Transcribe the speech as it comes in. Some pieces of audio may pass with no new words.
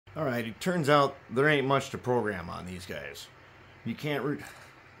Alright, it turns out there ain't much to program on these guys. You can't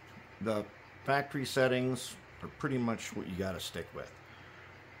the factory settings are pretty much what you gotta stick with.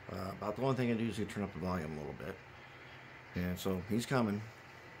 About the only thing I do is you turn up the volume a little bit. And so he's coming.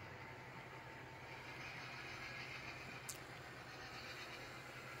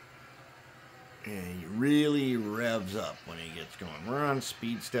 And he really revs up when he gets going. We're on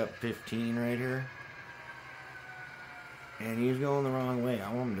speed step 15 right here. And he's going the wrong way.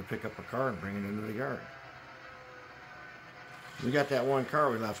 I want him to pick up a car and bring it into the yard. We got that one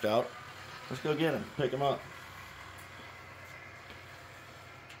car we left out. Let's go get him, pick him up.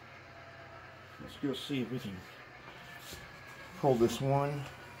 Let's go see if we can pull this one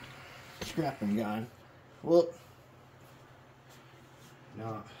scrapping gun. Whoop.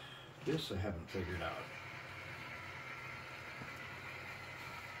 Now, this I haven't figured out.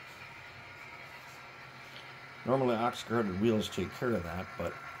 Normally ox-guarded wheels take care of that,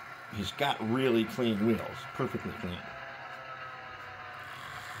 but he's got really clean wheels, perfectly clean.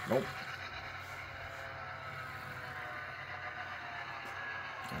 Nope.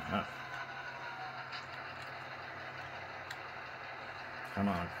 Uh-huh. Come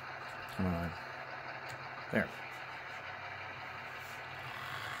on. Come on. There.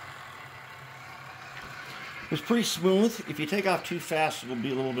 It's pretty smooth. If you take off too fast, it'll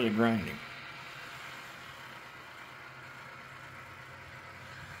be a little bit of grinding.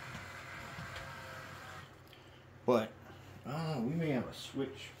 But, we may have a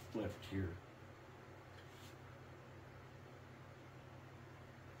switch flipped here.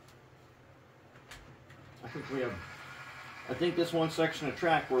 I think this one section of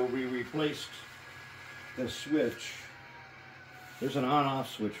track where we replaced the switch, there's an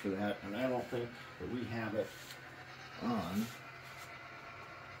on-off switch for that, and I don't think that we have it on.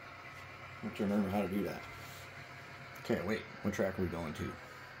 I have to remember how to do that. Okay, wait, what track are we going to?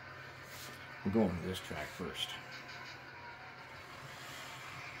 We're going to this track first.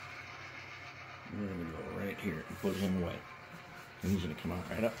 We're going to go right here and put him away. And he's going to come out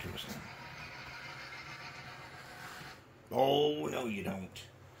right up to us now. Oh, no you don't.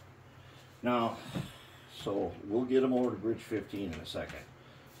 Now, so we'll get him over to Bridge 15 in a second.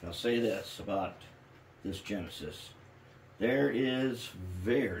 I'll say this about this Genesis. There is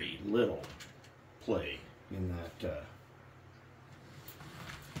very little play in that,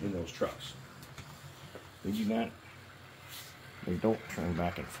 in those trucks. They do not, they don't turn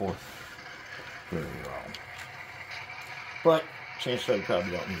back and forth very well. But, chances are you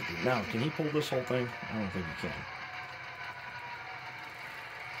probably don't need to. Now, can he pull this whole thing? I don't think he can.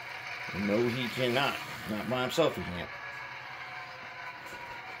 No, he cannot. Not by himself, he can't.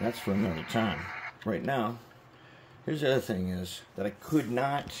 That's for another time. Right now, here's the other thing is that I could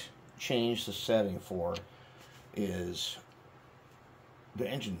not change the setting for is the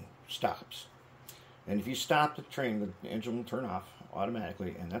engine stops. And if you stop the train, the engine will turn off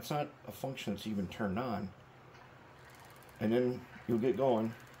automatically, and that's not a function that's even turned on. And then you'll get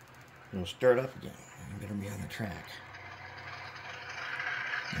going, and it'll start up again. You better be on the track.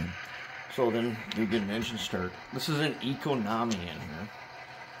 And so then you get an engine start. This is an economy in here.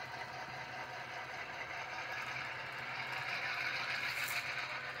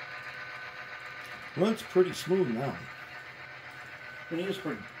 Well, it's pretty smooth now. And it was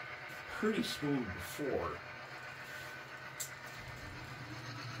pretty smooth before.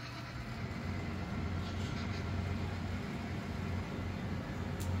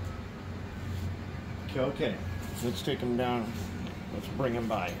 Okay, so let's take him down. Let's bring him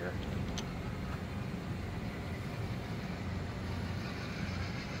by here.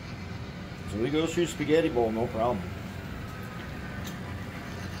 So he goes through spaghetti bowl, no problem.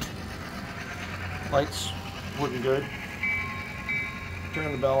 Lights looking good.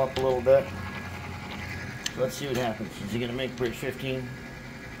 Turn the bell up a little bit. So let's see what happens. Is he going to make Bridge 15?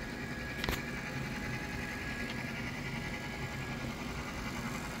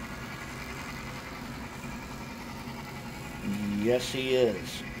 Yes, he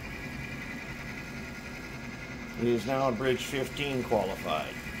is. He is now Bridge 15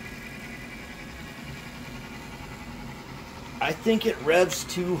 qualified. I think it revs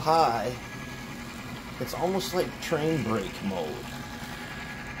too high. It's almost like train brake mode.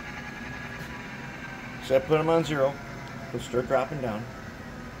 So I put him on 0. He'll start dropping down.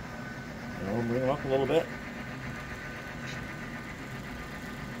 And we'll bring him up a little bit.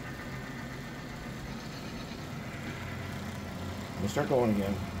 We'll start going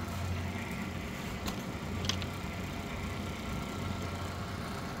again.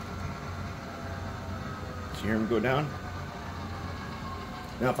 See him go down?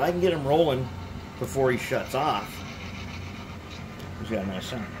 Now if I can get him rolling before he shuts off, he's got a nice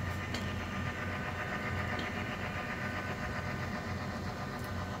sound.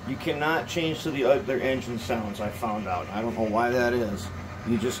 You cannot change to the other engine sounds, I found out. I don't know why that is.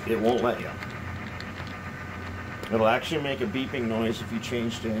 It won't let you. It'll actually make a beeping noise if you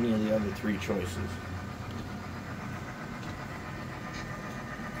change to any of the other 3 choices.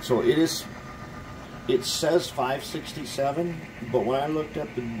 So it says 567, but when I looked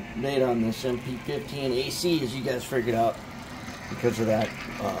up the data on this MP15 AC, as you guys figured out, because of that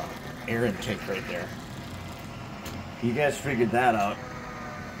air intake right there, you guys figured that out.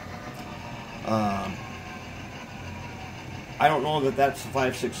 I don't know that that's the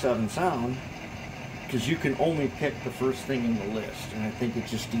 567 sound, because you can only pick the first thing in the list, and I think it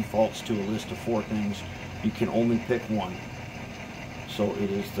just defaults to a list of 4 things. You can only pick one. So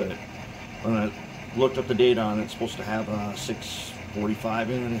it is that when I looked up the data on it, it's supposed to have a 645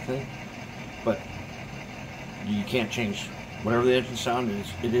 in it, I think, but you can't change whatever the engine sound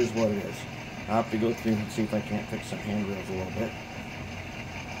is. It is what it is. I'll have to go through and see if I can't fix some handrails a little bit.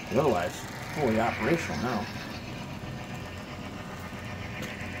 Otherwise, fully operational now.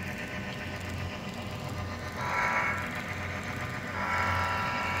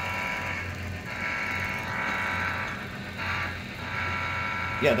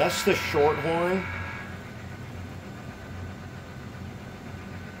 Yeah, that's the short horn.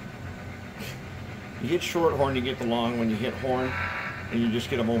 You get short horn, you get the long one, you hit horn, and you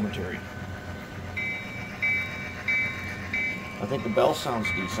just get a momentary. I think the bell sounds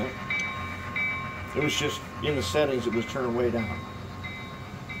decent. It was just, in the settings, it was turned way down.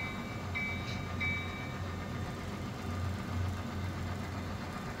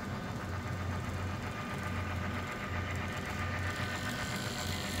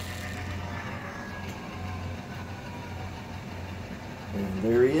 And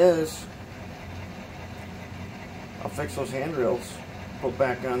there he is. I'll fix those handrails, put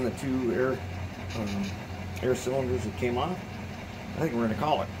back on the 2 air cylinders that came off. I think we're going to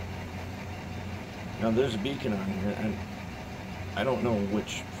call it. Now there's a beacon on here, and I don't know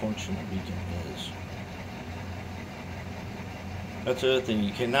which function the beacon is. That's the other thing.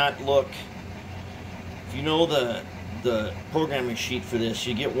 You cannot look. If you know the programming sheet for this,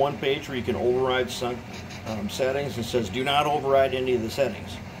 you get one page where you can override some settings. It says do not override any of the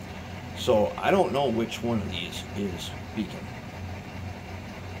settings. So I don't know which one of these is beacon.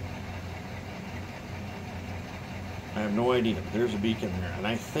 I have no idea, but there's a beacon there, and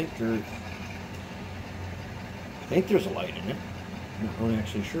I think there's a light in it. I'm not really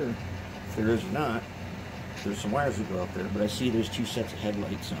actually sure if there is or not. There's some wires that go up there, but I see there's 2 sets of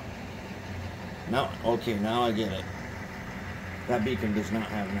headlights up. Now, okay, now I get it. That beacon does not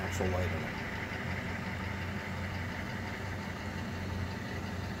have an actual light in it.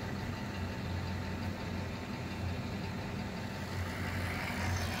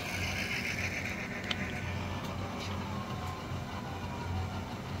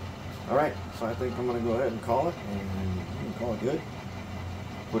 Alright, so I think I'm going to go ahead and call it, and call it good.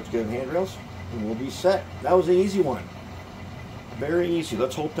 Put together handrails, and we'll be set. That was an easy one. Very easy.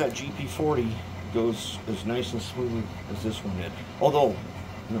 Let's hope that GP40 goes as nice and smooth as this one did. Although,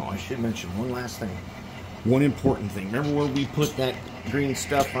 no, I should mention one last thing. One important thing. Remember where we put that green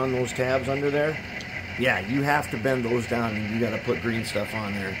stuff on those tabs under there? Yeah, you have to bend those down, and you got to put green stuff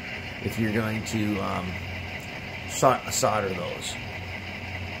on there if you're going to solder those.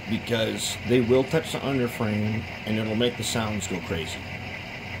 Because they will touch the underframe and it'll make the sounds go crazy.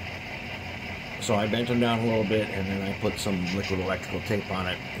 So I bent them down a little bit, and then I put some liquid electrical tape on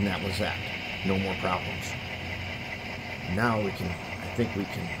it, and that was that. No more problems. Now I think we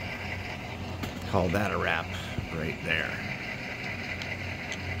can call that a wrap right there.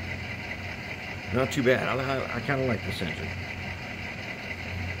 Not too bad. I kind of like this engine.